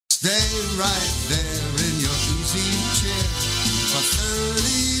Stay right there in your easy chair for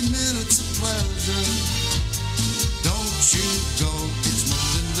 30 minutes of pleasure. Don't you go, it's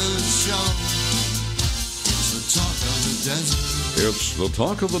Melinda's show. It's the talk of the desert. It's the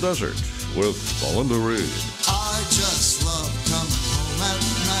talk of the desert with Melinda Reed. I just love coming home at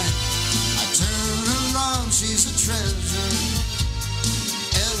night. I turn around, she's a treasure.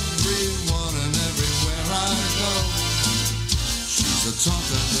 Everyone and everywhere I go, she's the talk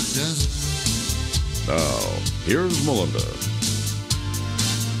of the desert. Now, here's Melinda.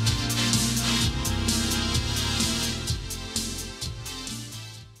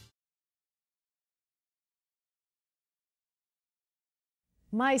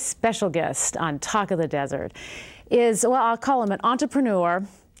 My special guest on Talk of the Desert is, well, I'll call him an entrepreneur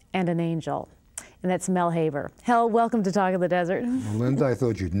and an angel, and that's Mel Haber. Hel, welcome to Talk of the Desert. Melinda, I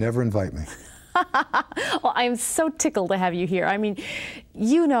thought you'd never invite me. Well, I'm so tickled to have you here. I mean,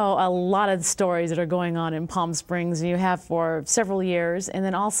 you know a lot of stories that are going on in Palm Springs, and you have for several years, and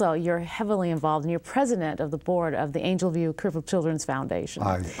then also you're heavily involved, and you're president of the board of the Angel View Crippled Children's Foundation.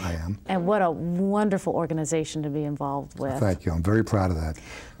 I am. And what a wonderful organization to be involved with. Thank you. I'm very proud of that.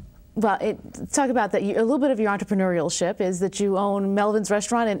 Well, talk about that. A little bit of your entrepreneurialship is that you own Melvin's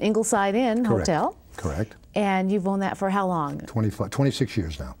Restaurant and Ingleside Inn Hotel. Correct. And you've owned that for how long? 26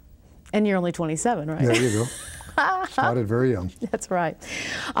 years now. And you're only 27, right? There you go. Started very young. That's right.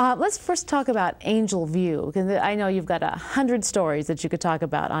 Let's first talk about Angel View, because I know you've got 100 stories that you could talk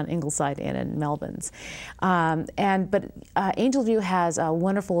about on Ingleside Inn and Melvin's. But Angel View has a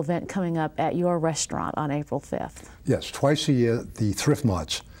wonderful event coming up at your restaurant on April 5th. Yes, twice a year, the thrift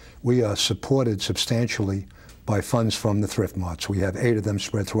marts. We are supported substantially by funds from the thrift marts. We have 8 of them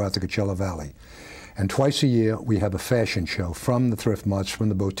spread throughout the Coachella Valley. And twice a year, we have a fashion show from the thrift marts, from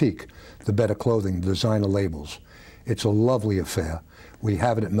the boutique, the better clothing, the designer labels. It's a lovely affair. We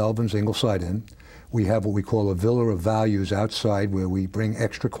have it at Melvin's Ingleside Inn. We have what we call a Villa of Values outside, where we bring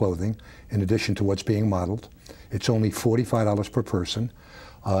extra clothing in addition to what's being modeled. It's only $45 per person.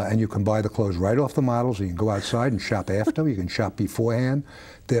 And you can buy the clothes right off the models. You can go outside and shop after. You can shop beforehand.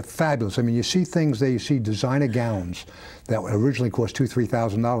 They're fabulous. I mean, you see things there. You see designer gowns that originally cost $2,000,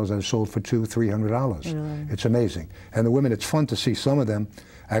 $3,000 that are sold for $200, $300. Really? It's amazing. And the women, it's fun to see some of them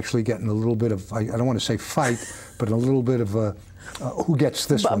actually getting a little bit of, I don't want to say fight, but a little bit of who gets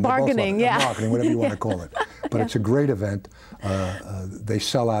this one? Bargaining, yeah. Bargaining, whatever you want to call it. But yeah. It's a great event. They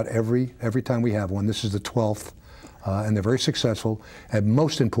sell out every time we have one. This is the 12th. And they're very successful, and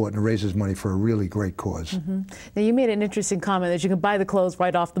most important, it raises money for a really great cause. Mm-hmm. Now, you made an interesting comment that you can buy the clothes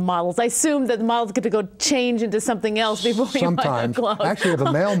right off the models. I assume that the models get to go change into something else before you buy the clothes. Actually, we have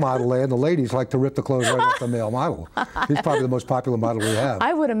a male model there, and the ladies like to rip the clothes right off the male model. He's probably the most popular model we have.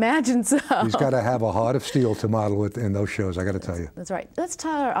 I would imagine so. He's got to have a heart of steel to model with in those shows, I got to tell you. That's right. Let's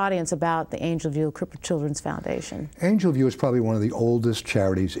tell our audience about the Angel View Crippled Children's Foundation. Angel View is probably one of the oldest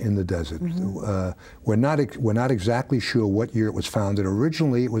charities in the desert. Mm-hmm. We're not exactly sure what year it was founded.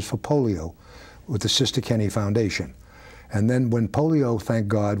 Originally, it was for polio with the Sister Kenny Foundation. And then when polio, thank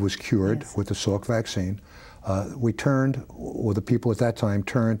God, was cured with the Salk vaccine, we turned, or the people at that time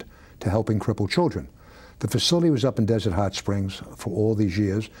turned to helping crippled children. The facility was up in Desert Hot Springs for all these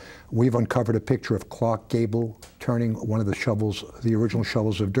years. We've uncovered a picture of Clark Gable turning one of the shovels, the original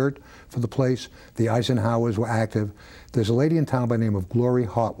shovels of dirt for the place. The Eisenhowers were active. There's a lady in town by the name of Glory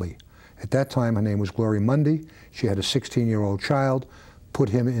Hartley. At that time, her name was Glory Mundy. She had a 16-year-old child, put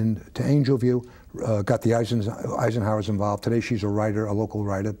him into Angel View, got the Eisenhowers involved. Today, she's a writer, a local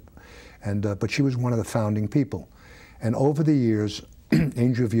writer, but she was one of the founding people. And over the years,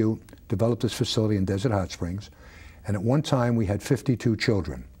 Angel View developed this facility in Desert Hot Springs, and at one time, we had 52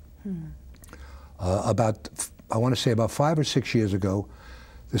 children. I want to say about 5 or 6 years ago,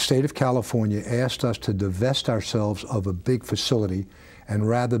 the state of California asked us to divest ourselves of a big facility and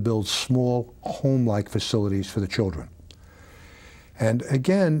rather build small home-like facilities for the children. And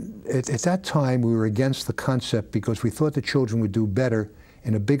again, at that time, we were against the concept because we thought the children would do better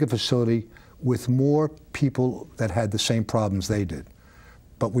in a bigger facility with more people that had the same problems they did.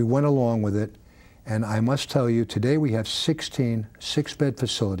 But we went along with it, and I must tell you, today we have 16 six-bed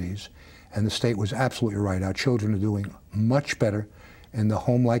facilities, and the state was absolutely right. Our children are doing much better in the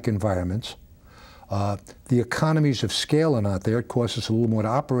home-like environments. The economies of scale are not there. It costs us a little more to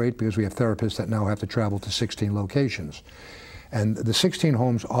operate because we have therapists that now have to travel to 16 locations. And the 16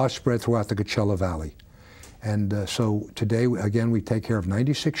 homes are spread throughout the Coachella Valley. And so today, again, we take care of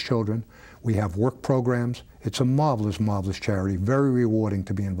 96 children. We have work programs. It's a marvelous, marvelous charity. Very rewarding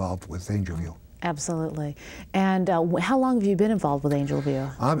to be involved with Angel View. Absolutely. And how long have you been involved with Angel View?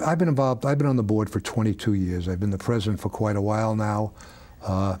 I've been involved. I've been on the board for 22 years. I've been the president for quite a while now.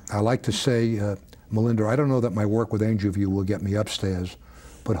 I like to say, Melinda, I don't know that my work with Angel View will get me upstairs,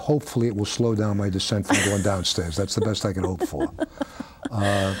 but hopefully it will slow down my descent from going downstairs. That's the best I can hope for.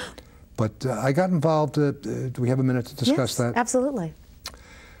 But I got involved. Do we have a minute to discuss that? Absolutely.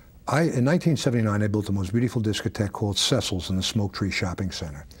 In 1979, I built the most beautiful discotheque called Cecil's in the Smoke Tree Shopping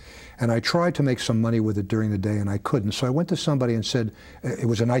Center. And I tried to make some money with it during the day, and I couldn't. So I went to somebody and said, it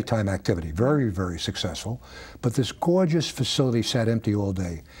was a nighttime activity, very, very successful. But this gorgeous facility sat empty all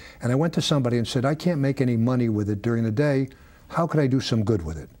day. And I went to somebody and said, I can't make any money with it during the day. How could I do some good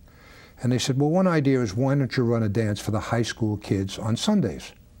with it? And they said, well, one idea is, why don't you run a dance for the high school kids on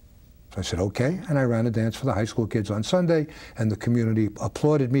Sundays? So I said, okay, and I ran a dance for the high school kids on Sunday, and the community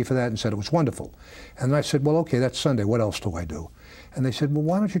applauded me for that and said it was wonderful. And I said, well, okay, that's Sunday, what else do I do? And they said, well,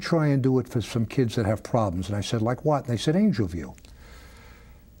 why don't you try and do it for some kids that have problems? And I said, like what? And they said, Angel View.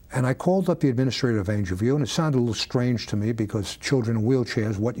 And I called up the administrator of Angel View, and it sounded a little strange to me because children in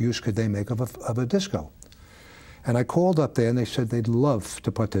wheelchairs, what use could they make of a disco? And I called up there, and they said they'd love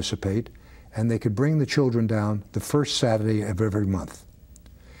to participate, and they could bring the children down the first Saturday of every month.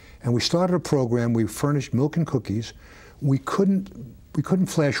 And we started a program. We furnished milk and cookies. We couldn't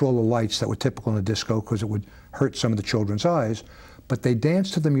flash all the lights that were typical in a disco because it would hurt some of the children's eyes, but they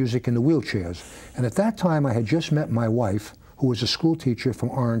danced to the music in the wheelchairs. And at that time, I had just met my wife, who was a school teacher from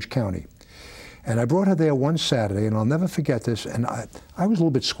Orange County. And I brought her there one Saturday, and I'll never forget this, and I was a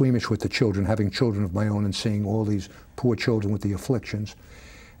little bit squeamish with the children, having children of my own and seeing all these poor children with the afflictions.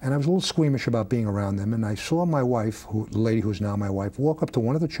 And I was a little squeamish about being around them, and I saw my wife, the lady who's now my wife, walk up to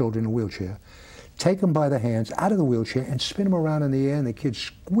one of the children in a wheelchair, take him by the hands out of the wheelchair and spin him around in the air, and the kids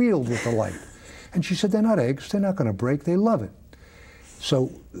squealed with delight. And she said, they're not eggs, they're not going to break, they love it.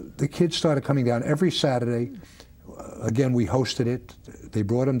 So the kids started coming down every Saturday. Again, we hosted it. They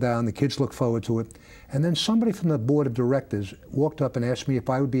brought them down, the kids looked forward to it. And then somebody from the board of directors walked up and asked me if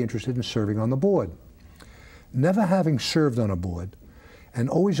I would be interested in serving on the board. Never having served on a board, and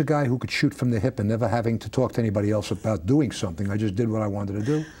always a guy who could shoot from the hip and never having to talk to anybody else about doing something. I just did what I wanted to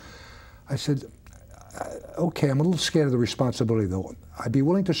do. I said, okay, I'm a little scared of the responsibility though. I'd be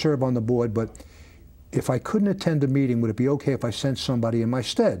willing to serve on the board, but if I couldn't attend a meeting, would it be okay if I sent somebody in my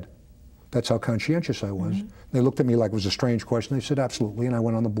stead? That's how conscientious I was. They looked at me like it was a strange question. They said, absolutely, and I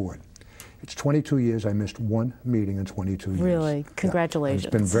went on the board. It's 22 years. I missed one meeting in 22 years. Really? Congratulations. Yeah.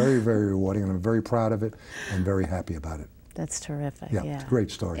 It's been very, very rewarding, and I'm very proud of it and very happy about it. That's terrific. Yeah, it's a great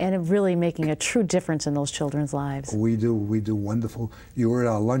story. And it really making a true difference in those children's lives. We do wonderful. You were at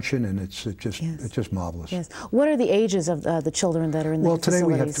our luncheon, and it's just marvelous. Yes. What are the ages of the children that are in the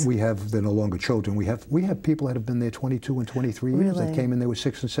facilities? Well, today they're no longer children. We have people that have been there 22 and 23 years. Really? That came in, they were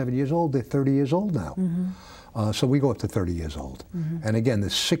 6 and 7 years old. They're 30 years old now. So we go up to 30 years old. And again,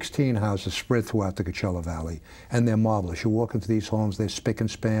 there's 16 houses spread throughout the Coachella Valley, and they're marvelous. You walk into these homes, they're spick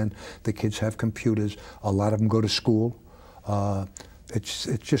and span. The kids have computers. A lot of them go to school. It's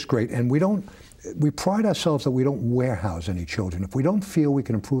just great, and we pride ourselves that we don't warehouse any children. If we don't feel we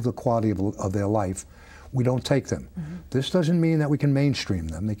can improve the quality of their life, we don't take them. This doesn't mean that we can mainstream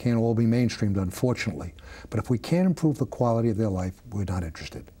them. They can't all be mainstreamed, unfortunately. But if we can't improve the quality of their life, we're not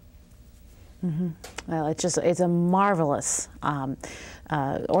interested. Well, it's a marvelous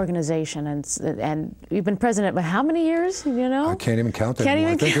organization, and you've been president for how many years? You know, I can't even count that. Can't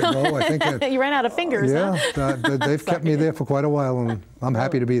even count. I think you ran out of fingers. Yeah, huh? They've kept me there for quite a while, and I'm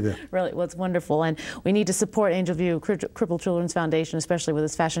happy to be there. Really, well, it's wonderful, and we need to support Angel View Crippled Children's Foundation, especially with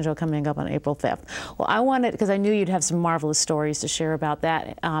this fashion show coming up on April 5th. Well, I wanted, because I knew you'd have some marvelous stories to share about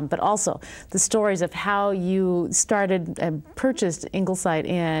that, but also the stories of how you started and purchased Ingleside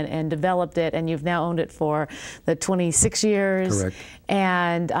Inn and developed it, and you've now owned it for the 26 years. Correct.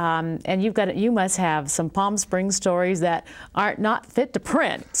 And you must have some Palm Springs stories that aren't not fit to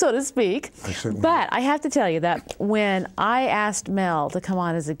print, so to speak. But I have to tell you that when I asked Mel to come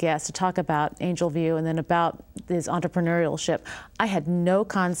on as a guest to talk about Angel View and then about his entrepreneurship, I had no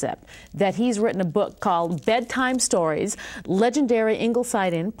concept that he's written a book called Bedtime Stories, Legendary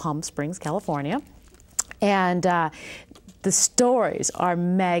Ingleside Inn, Palm Springs, California. And the stories are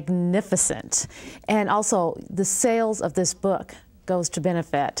magnificent. And also, the sales of this book goes to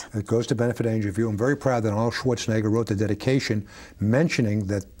benefit. It goes to benefit Angel View. I'm very proud that Arnold Schwarzenegger wrote the dedication mentioning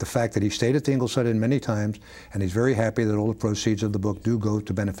that the fact that he stayed at the Ingleside Inn many times, and he's very happy that all the proceeds of the book do go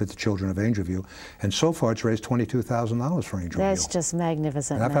to benefit the children of Angel View. And so far, it's raised $22,000 for Angel View. That's just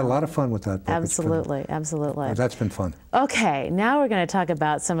magnificent. And I've had a lot of fun with that book. Absolutely, absolutely. That's been fun. Okay, now we're going to talk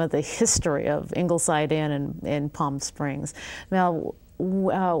about some of the history of Ingleside Inn in Palm Springs. Mel,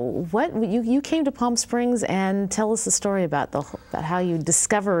 what you came to Palm Springs, and tell us the story about how you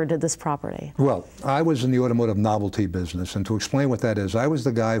discovered this property. Well, I was in the automotive novelty business, and to explain what that is, I was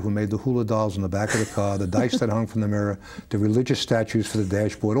the guy who made the hula dolls in the back of the car, the dice that hung from the mirror, the religious statues for the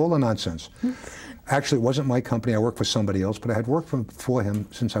dashboard, all the nonsense. Actually, it wasn't my company. I worked for somebody else, but I had worked for him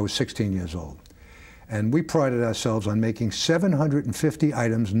since I was 16 years old. And we prided ourselves on making 750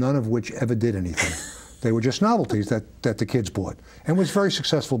 items, none of which ever did anything. They were just novelties that the kids bought. And it was a very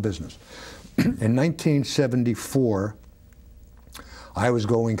successful business. In 1974, I was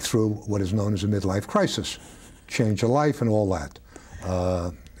going through what is known as a midlife crisis. Change of life and all that.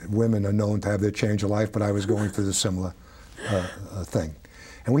 Women are known to have their change of life, but I was going through the similar thing.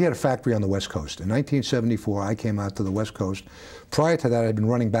 And we had a factory on the West Coast. In 1974, I came out to the West Coast. Prior to that, I'd been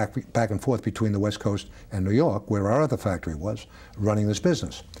running back and forth between the West Coast and New York, where our other factory was, running this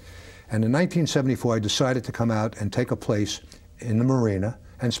business. And in 1974, I decided to come out and take a place in the marina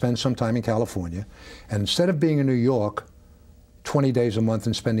and spend some time in California. And instead of being in New York 20 days a month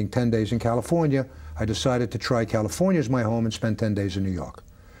and spending 10 days in California, I decided to try California as my home and spend 10 days in New York.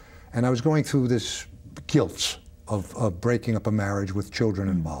 And I was going through this guilt of breaking up a marriage with children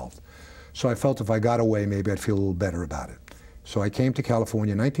involved. So I felt if I got away, maybe I'd feel a little better about it. So I came to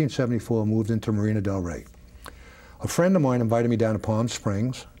California in 1974, moved into Marina del Rey. A friend of mine invited me down to Palm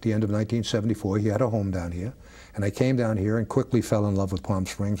Springs at the end of 1974. He had a home down here. And I came down here and quickly fell in love with Palm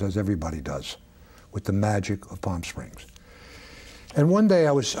Springs, as everybody does, with the magic of Palm Springs. And one day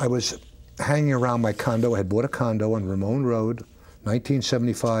I was hanging around my condo. I had bought a condo on Ramon Road.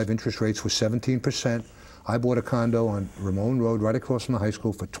 1975, interest rates were 17%. I bought a condo on Ramon Road right across from the high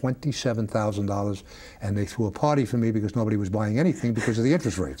school for $27,000, and they threw a party for me because nobody was buying anything because of the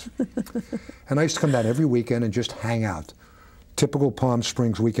interest rates. And I used to come down every weekend and just hang out. Typical Palm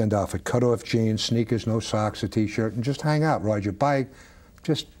Springs weekend outfit, cut-off jeans, sneakers, no socks, a t-shirt, and just hang out, ride your bike,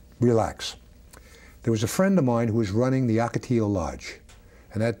 just relax. There was a friend of mine who was running the Ocotillo Lodge,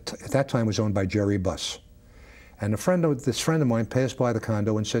 and at that time was owned by Jerry Buss. And this friend of mine passed by the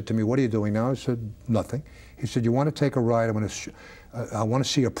condo and said to me, "What are you doing now?" I said, "Nothing." He said, "You want to take a ride? I want to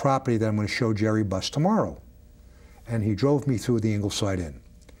see a property that I'm going to show Jerry Buss tomorrow." And he drove me through the Ingleside Inn.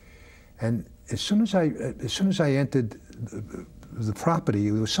 And as soon as I entered the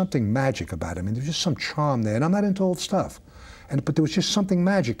property, there was something magic about it. I mean, there was just some charm there. And I'm not into old stuff, but there was just something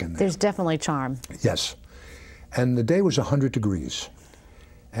magic in there. There's definitely charm. Yes. And the day was 100 degrees.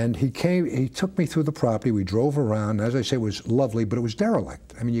 And he took me through the property. We drove around. As I say, it was lovely, but it was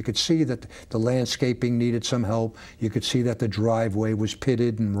derelict. I mean, you could see that the landscaping needed some help. You could see that the driveway was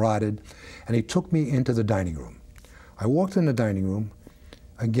pitted and rotted. And he took me into the dining room. I walked in the dining room.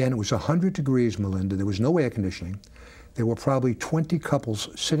 Again, it was 100 degrees, Melinda. There was no air conditioning. There were probably 20 couples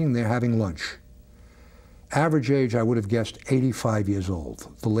sitting there having lunch. Average age, I would have guessed 85 years old.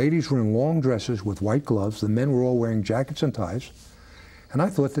 The ladies were in long dresses with white gloves. The men were all wearing jackets and ties. And I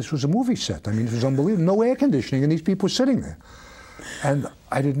thought this was a movie set. I mean, it was unbelievable. No air conditioning, and these people were sitting there. And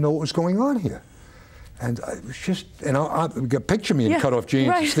I didn't know what was going on here. And it was just, picture me in cut-off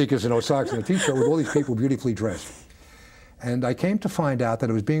jeans, sneakers, and no socks, and a t-shirt with all these people beautifully dressed. And I came to find out that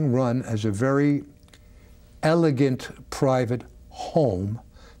it was being run as a very elegant private home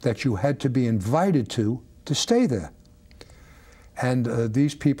that you had to be invited to stay there. And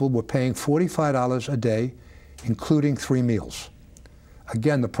these people were paying $45 a day, including 3 meals.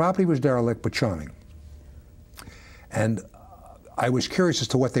 Again, the property was derelict but charming. And I was curious as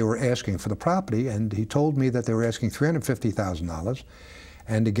to what they were asking for the property, and he told me that they were asking $350,000.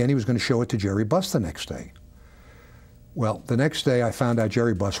 And again, he was going to show it to Jerry Buss the next day. Well, the next day I found out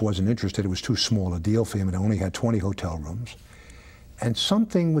Jerry Buss wasn't interested. It was too small a deal for him, and it only had 20 hotel rooms. And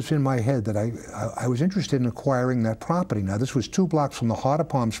something was in my head that I was interested in acquiring that property. Now, this was 2 blocks from the heart of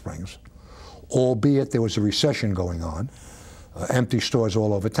Palm Springs, albeit there was a recession going on. Empty stores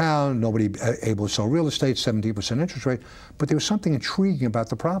all over town, nobody able to sell real estate, 17% interest rate, but there was something intriguing about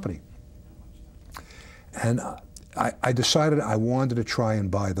the property. And I decided I wanted to try and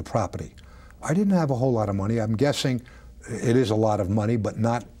buy the property. I didn't have a whole lot of money. I'm guessing it is a lot of money, but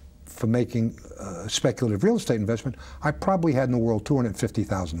not for making speculative real estate investment. I probably had in the world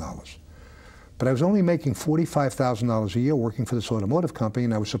 $250,000. But I was only making $45,000 a year working for this automotive company,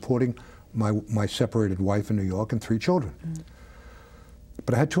 and I was supporting my separated wife in New York and 3 children.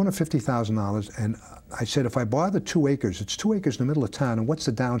 But I had $250,000, and I said, if I buy the 2 acres, it's 2 acres in the middle of town, and what's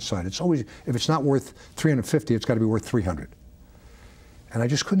the downside? It's always, if it's not worth $350, it's got to be worth $300. And I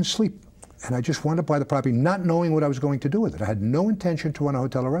just couldn't sleep. And I just wanted to buy the property, not knowing what I was going to do with it. I had no intention to run a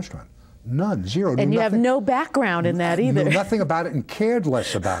hotel or restaurant. None, zero. And you have no background in that either. Knew nothing about it and cared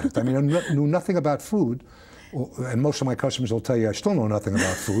less about it. I mean, I knew nothing about food. Well, and most of my customers will tell you I still know nothing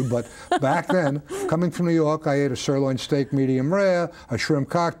about food, but back then, coming from New York, I ate a sirloin steak medium rare, a shrimp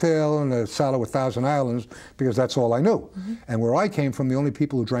cocktail, and a salad with Thousand Islands, because that's all I knew. And where I came from, the only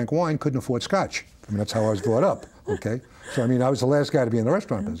people who drank wine couldn't afford scotch. I mean, that's how I was brought up, okay? So, I mean, I was the last guy to be in the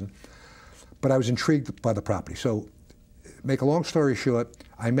restaurant business. But I was intrigued by the property. So, make a long story short,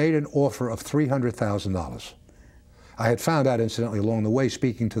 I made an offer of $300,000. I had found out, incidentally, along the way,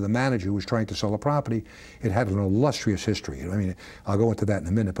 speaking to the manager who was trying to sell a property, it had an illustrious history. I mean, I'll go into that in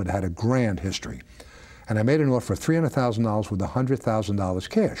a minute, but it had a grand history. And I made an offer of $300,000 with $100,000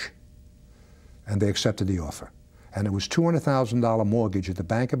 cash. And they accepted the offer. And it was $200,000 mortgage at the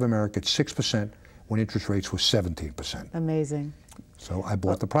Bank of America at 6% when interest rates were 17%. Amazing. So I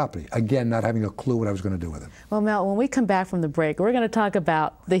bought the property. Again, not having a clue what I was going to do with it. Well, Mel, when we come back from the break, we're going to talk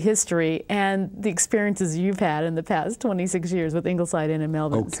about the history and the experiences you've had in the past 26 years with Ingleside Inn in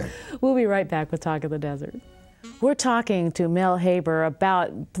Melbourne. Okay. We'll be right back with Talk of the Desert. We're talking to Mel Haber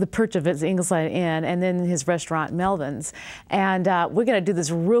about the purchase of his Ingleside Inn and then his restaurant, Melvin's. And we're going to do this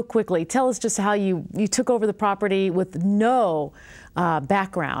real quickly. Tell us just how you took over the property with no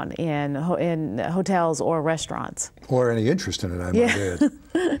background in hotels or restaurants. Or any interest in it, I might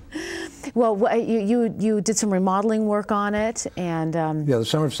add. Well, you did some remodeling work on it, and yeah, the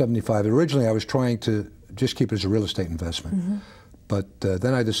summer of '75. Originally, I was trying to just keep it as a real estate investment. But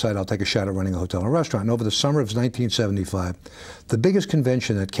then I decided I'll take a shot at running a hotel and a restaurant. And over the summer of 1975, the biggest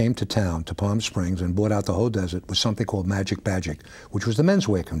convention that came to town, to Palm Springs, and bought out the whole desert was something called Magic Bagic, which was the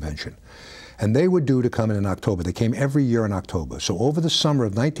menswear convention. And they were due to come in October. They came every year in October. So over the summer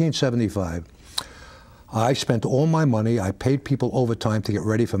of 1975, I spent all my money. I paid people overtime to get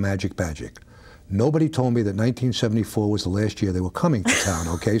ready for Magic Bagic. Nobody told me that 1974 was the last year they were coming to town,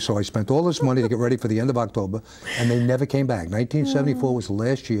 okay? So I spent all this money to get ready for the end of October, and they never came back. 1974 was the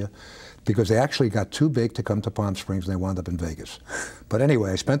last year because they actually got too big to come to Palm Springs, and they wound up in Vegas. But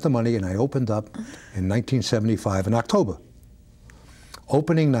anyway, I spent the money, and I opened up in 1975 in October.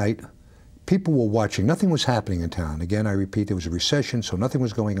 Opening night, people were watching. Nothing was happening in town. Again, I repeat, there was a recession, so nothing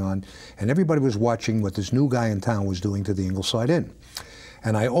was going on, and everybody was watching what this new guy in town was doing to the Ingleside Inn.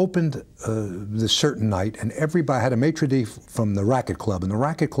 And I opened this certain night, and everybody had a maitre d' from the Racket Club, and the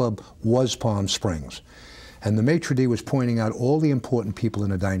Racket Club was Palm Springs. And the maitre d' was pointing out all the important people in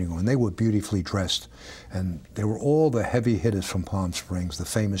the dining room, and they were beautifully dressed. And they were all the heavy hitters from Palm Springs, the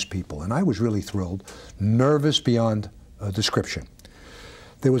famous people. And I was really thrilled, nervous beyond description.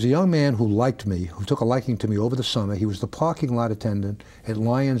 There was a young man who liked me, who took a liking to me over the summer. He was the parking lot attendant at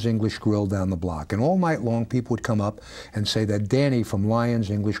Lyons English Grill down the block. And all night long, people would come up and say that Danny from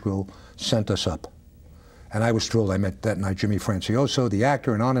Lyons English Grill sent us up. And I was thrilled. I met that night Jimmy Francioso, the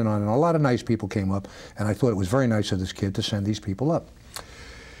actor, and on and on. And a lot of nice people came up. And I thought it was very nice of this kid to send these people up.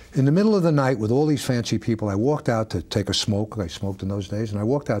 In the middle of the night, with all these fancy people, I walked out to take a smoke. I smoked in those days. And I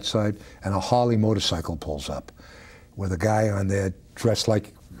walked outside, and a Harley motorcycle pulls up with a guy on there dressed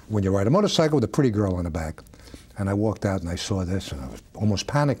like when you ride a motorcycle with a pretty girl on the back. And I walked out and I saw this, and I was almost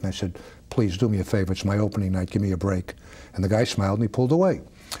panicked, and I said, please do me a favor, it's my opening night, give me a break. And the guy smiled and he pulled away.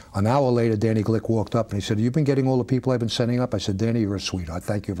 An hour later, Danny Glick walked up and he said, you've been getting all the people I've been sending up? I said, Danny, you're a sweetheart,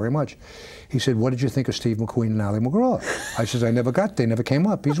 thank you very much. He said, what did you think of Steve McQueen and Ali McGraw? I said, they never came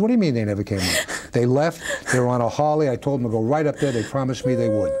up. He said, what do you mean they never came up? They left, they were on a Harley, I told them to go right up there, they promised me they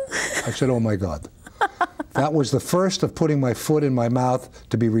would. I said, oh my God. That was the first of putting my foot in my mouth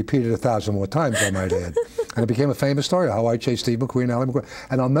to be repeated 1,000 more times, I might add. And it became a famous story, how I chased Steve McQueen and Ali McGraw.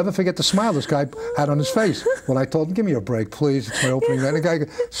 And I'll never forget the smile this guy had on his face when I told him, give me a break, please, it's my opening night. And the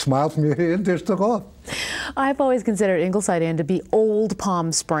guy smiled from your ear and just took off. I've always considered Ingleside Inn to be old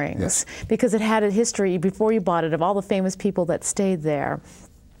Palm Springs because it had a history before you bought it of all the famous people that stayed there.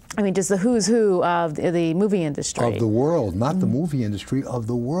 I mean, just the who's who of the movie industry. Of the world, not the movie industry, of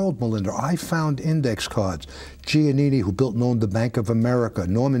the world, Melinda. I found index cards. Giannini, who built and owned the Bank of America.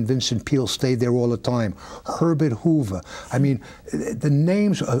 Norman Vincent Peale stayed there all the time. Herbert Hoover. I mean, the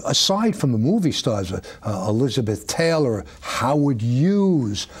names, aside from the movie stars, Elizabeth Taylor, Howard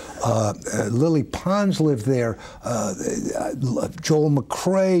Hughes, Lily Pons lived there, Joel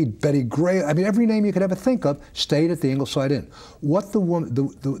McCrae, Betty Gray. I mean, every name you could ever think of stayed at the Ingleside Inn. What the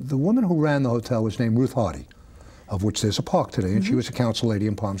woman who ran the hotel was named Ruth Hardy, of which there's a park today, and she was a council lady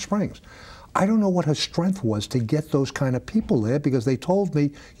in Palm Springs. I don't know what her strength was to get those kind of people there, because they told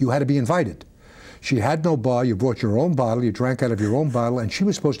me you had to be invited. She had no bar, you brought your own bottle, you drank out of your own bottle, and she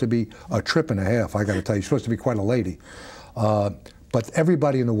was supposed to be a trip and a half, I gotta tell you, she's supposed to be quite a lady. But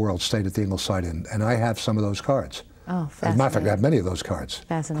everybody in the world stayed at the Ingleside Inn, and I have some of those cards. Oh, fascinating. As a matter of fact, I have many of those cards.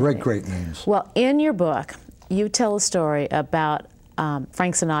 Fascinating. Great names. Well, in your book, you tell a story about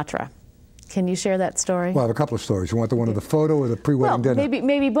Frank Sinatra. Can you share that story? Well, I have a couple of stories. You want the one of the photo or the pre-wedding dinner?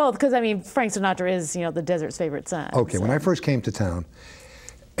 Maybe both, because I mean, Frank Sinatra is, you know, the desert's favorite son. Okay, so. When I first came to town,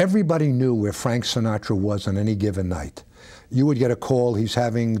 everybody knew where Frank Sinatra was on any given night. You would get a call, he's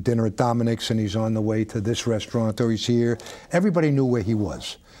having dinner at Dominic's and he's on the way to this restaurant or he's here. Everybody knew where he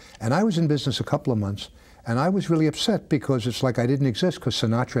was. And I was in business a couple of months and I was really upset because it's like I didn't exist because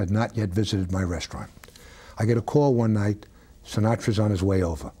Sinatra had not yet visited my restaurant. I get a call one night, Sinatra's on his way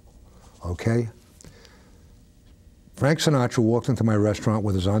over, okay? Frank Sinatra walked into my restaurant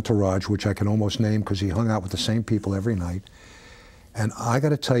with his entourage, which I can almost name because he hung out with the same people every night. And I got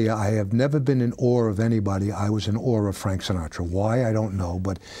to tell you, I have never been in awe of anybody. I was in awe of Frank Sinatra. Why, I don't know,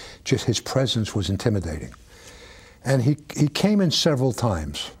 but just his presence was intimidating. And he came in several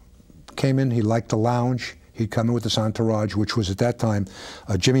times. Came in, he liked the lounge. He'd come in with his entourage, which was at that time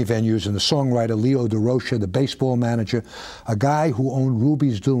Jimmy Van Heusen, the songwriter, Leo DeRocha, the baseball manager, a guy who owned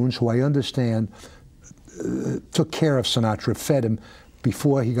Ruby's Dunes, who I understand took care of Sinatra, fed him,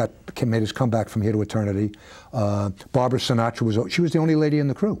 before he made his comeback from here to eternity. Barbara Sinatra she was the only lady in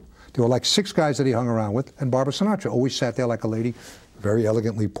the crew. There were like 6 guys that he hung around with, and Barbara Sinatra always sat there like a lady, very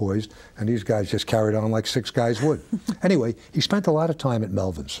elegantly poised, and these guys just carried on like 6 guys would. Anyway, he spent a lot of time at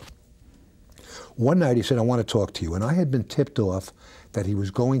Melvin's. One night he said, I want to talk to you, and I had been tipped off that he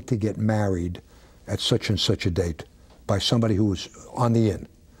was going to get married at such and such a date by somebody who was on the in.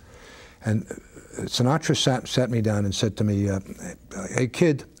 And Sinatra sat me down and said to me, hey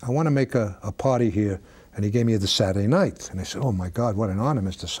kid, I want to make a party here. And he gave me the Saturday night. And I said, oh my God, what an honor,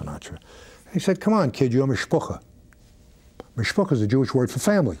 Mr. Sinatra. And he said, come on kid, you're mishpucha. Mishpucha is a Jewish word for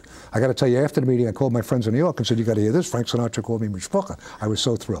family. I got to tell you, after the meeting, I called my friends in New York and said, you got to hear this, Frank Sinatra called me mishpucha. I was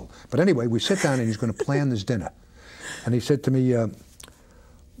so thrilled. But anyway, we sit down and he's going to plan this dinner. And he said to me,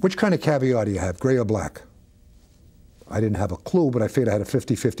 which kind of caviar do you have, gray or black? I didn't have a clue, but I figured I had a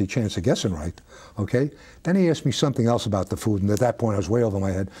 50-50 chance of guessing right, okay? Then he asked me something else about the food, and at that point I was way over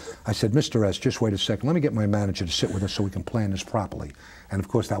my head. I said, Mr. S, just wait a second. Let me get my manager to sit with us so we can plan this properly. And of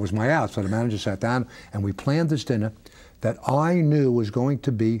course, that was my out. So the manager sat down, and we planned this dinner that I knew was going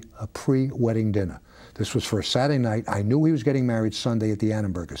to be a pre-wedding dinner. This was for a Saturday night. I knew he was getting married Sunday at the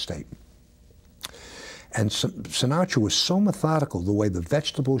Annenberg estate. And Sinatra was so methodical, the way the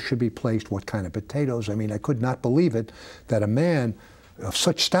vegetables should be placed, what kind of potatoes. I mean, I could not believe it that a man of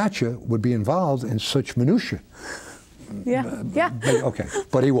such stature would be involved in such minutiae. Yeah, Okay,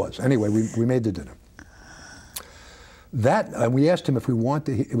 but he was. Anyway, we made the dinner. And we asked him if we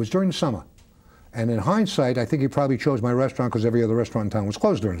wanted, it was during the summer. And in hindsight, I think he probably chose my restaurant because every other restaurant in town was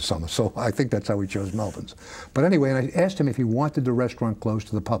closed during the summer. So I think that's how he chose Melvin's. But anyway, and I asked him if he wanted the restaurant closed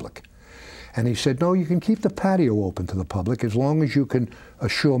to the public. And he said, no, you can keep the patio open to the public as long as you can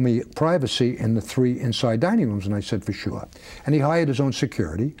assure me privacy in the 3 inside dining rooms. And I said, for sure. And he hired his own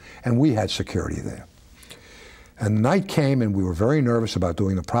security, and we had security there. And the night came, and we were very nervous about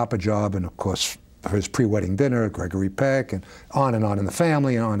doing the proper job. And of course, for his pre-wedding dinner, Gregory Peck, and on in the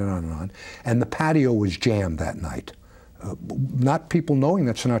family, and on and on and on. And the patio was jammed that night. Not people knowing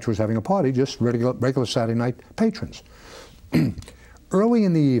that Sinatra was having a party, just regular Saturday night patrons. Early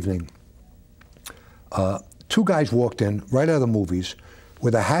in the evening, 2 guys walked in right out of the movies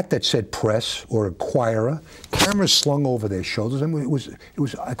with a hat that said press or Inquirer, cameras slung over their shoulders. I mean,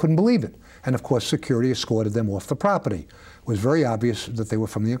 I couldn't believe it. And of course, security escorted them off the property. It was very obvious that they were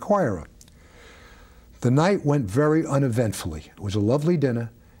from the Inquirer. The night went very uneventfully. It was a lovely dinner,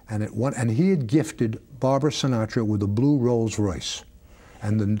 and he had gifted Barbara Sinatra with a blue Rolls Royce.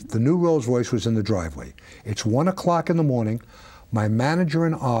 And the new Rolls Royce was in the driveway. It's 1 o'clock in the morning. My manager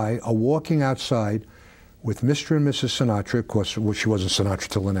and I are walking outside with Mr. and Mrs. Sinatra. Of course, she wasn't Sinatra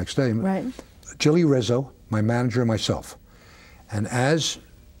till the next day. Right. Jilly Rizzo, my manager, and myself. And as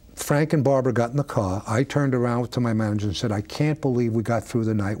Frank and Barbara got in the car, I turned around to my manager and said, I can't believe we got through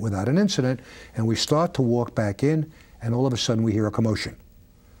the night without an incident. And we start to walk back in, and all of a sudden we hear a commotion.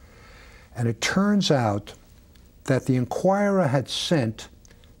 And it turns out that the Inquirer had sent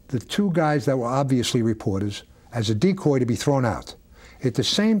the 2 guys that were obviously reporters as a decoy to be thrown out. At the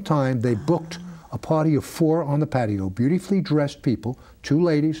same time, they booked a party of 4 on the patio, beautifully dressed people, 2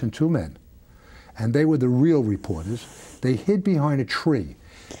 ladies and 2 men. And they were the real reporters. They hid behind a tree.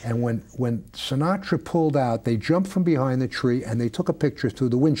 And when Sinatra pulled out, they jumped from behind the tree and they took a picture through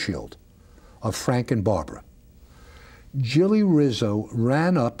the windshield of Frank and Barbara. Jilly Rizzo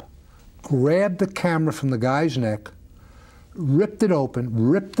ran up, grabbed the camera from the guy's neck, ripped it open,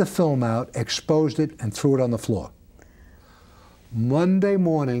 ripped the film out, exposed it, and threw it on the floor. Monday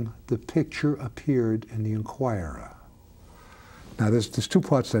morning, the picture appeared in the Inquirer. Now, there's 2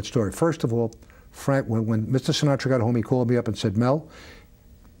 parts to that story. First of all, Frank, when Mr. Sinatra got home, he called me up and said, Mel,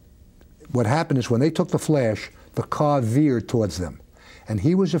 what happened is when they took the flash, the car veered towards them. And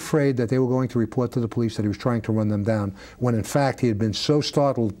he was afraid that they were going to report to the police that he was trying to run them down, when in fact he had been so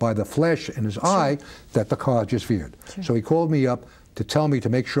startled by the flash in his eye that the car just veered. So he called me up to tell me to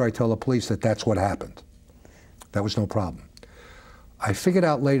make sure I tell the police that that's what happened. That was no problem. I figured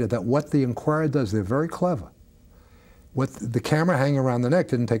out later that what the Inquirer does, they're very clever. With the camera hanging around the neck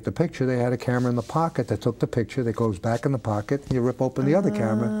didn't take the picture. They had a camera in the pocket that took the picture. That goes back in the pocket, and you rip open the other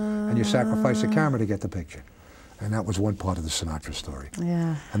camera, and you sacrifice the camera to get the picture. And that was one part of the Sinatra story.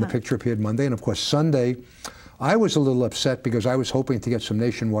 Yeah. And the picture appeared Monday, and of course Sunday, I was a little upset because I was hoping to get some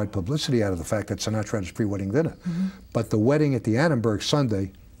nationwide publicity out of the fact that Sinatra had his pre-wedding dinner. But the wedding at the Annenberg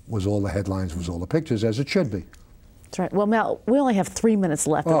Sunday was all the headlines, was all the pictures, as it should be. That's right. Well, Mel, we only have 3 minutes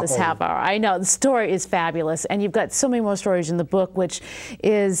left of this half hour. I know, the story is fabulous, and you've got so many more stories in the book, which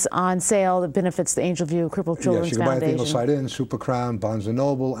is on sale that benefits the Angel View Crippled Children's Yes, you can buy it at the Foundation. Ingleside Inn, Super Crown, Barnes &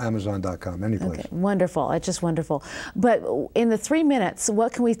 Noble, Amazon.com, any place. Okay, wonderful. It's just wonderful. But in the 3 minutes,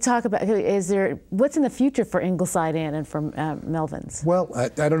 what can we talk about? What's in the future for Ingleside Inn and for Melvin's? Well, I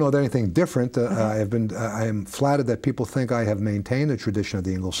don't know of anything different. I am flattered that people think I have maintained the tradition of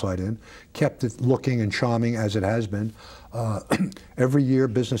the Ingleside Inn, kept it looking and charming as it has been. Every year,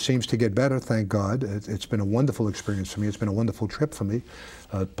 business seems to get better, thank God. It's been a wonderful experience for me. It's been a wonderful trip for me.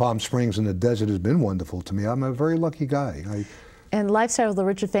 Palm Springs and the desert has been wonderful to me. I'm a very lucky guy. And Lifestyle of the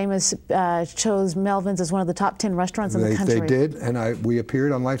Rich and Famous chose Melvin's as one of the top 10 restaurants in the country. They did, and we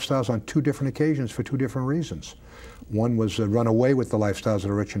appeared on Lifestyles on 2 different occasions for 2 different reasons. One was Run Away with the Lifestyles of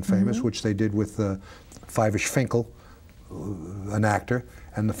the Rich and Famous, which they did with Fivish Finkel, an actor.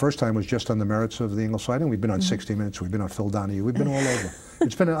 And the first time was just on the merits of the Ingleside Inn. We've been on 60 Minutes, we've been on Phil Donahue, we've been all over.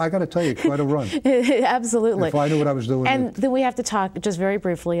 It's been, I got to tell you, quite a run. Absolutely. If I knew what I was doing. And then we have to talk just very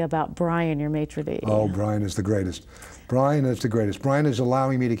briefly about Brian, your maitre d'. Oh, Brian is the greatest. Brian is the greatest. Brian is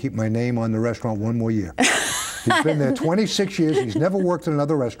allowing me to keep my name on the restaurant 1 more year. He's been there 26 years. He's never worked in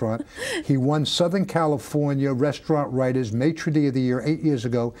another restaurant. He won Southern California Restaurant Writers Maitre d' of the Year 8 years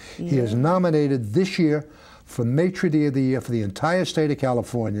ago. Yeah. He is nominated this year for Maitre d' of the Year for the entire state of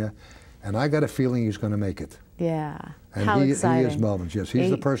California, and I got a feeling he's going to make it. Yeah. And how exciting. He is Melvin's, yes. He's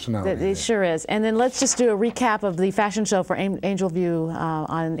the personality. He sure is. And then let's just do a recap of the fashion show for Angel View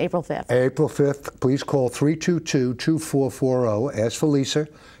on April 5th. April 5th, please call 322-2440. Ask for Lisa.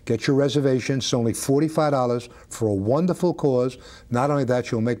 Get your reservation. It's only $45 for a wonderful cause. Not only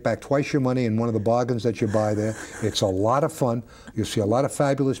that, you'll make back twice your money in one of the bargains that you buy there. It's a lot of fun. You'll see a lot of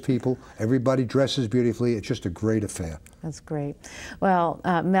fabulous people. Everybody dresses beautifully. It's just a great affair. That's great. Well,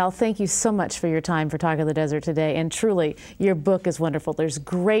 Mel, thank you so much for your time for Talk of the Desert today. And truly, your book is wonderful. There's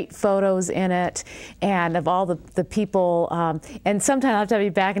great photos in it, and of all the people. And sometime I'll have to have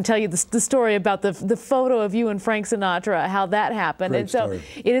you back and tell you the story about the photo of you and Frank Sinatra, how that happened. Great story. So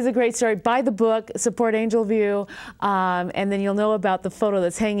it is a great story. Buy the book, support Angel View, and then you'll know about the photo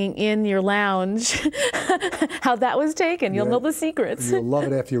that's hanging in your lounge, how that was taken. You'll know the secrets. You'll love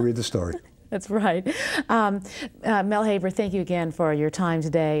it after you read the story. That's right. Mel Haber, thank you again for your time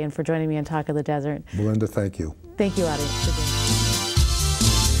today and for joining me on Talk of the Desert. Melinda, thank you. Thank you, audience.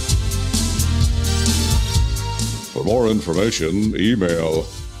 For more information, email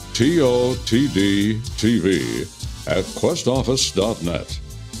TOTDTV@questoffice.net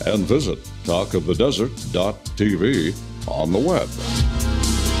and visit talkofthedesert.tv on the web.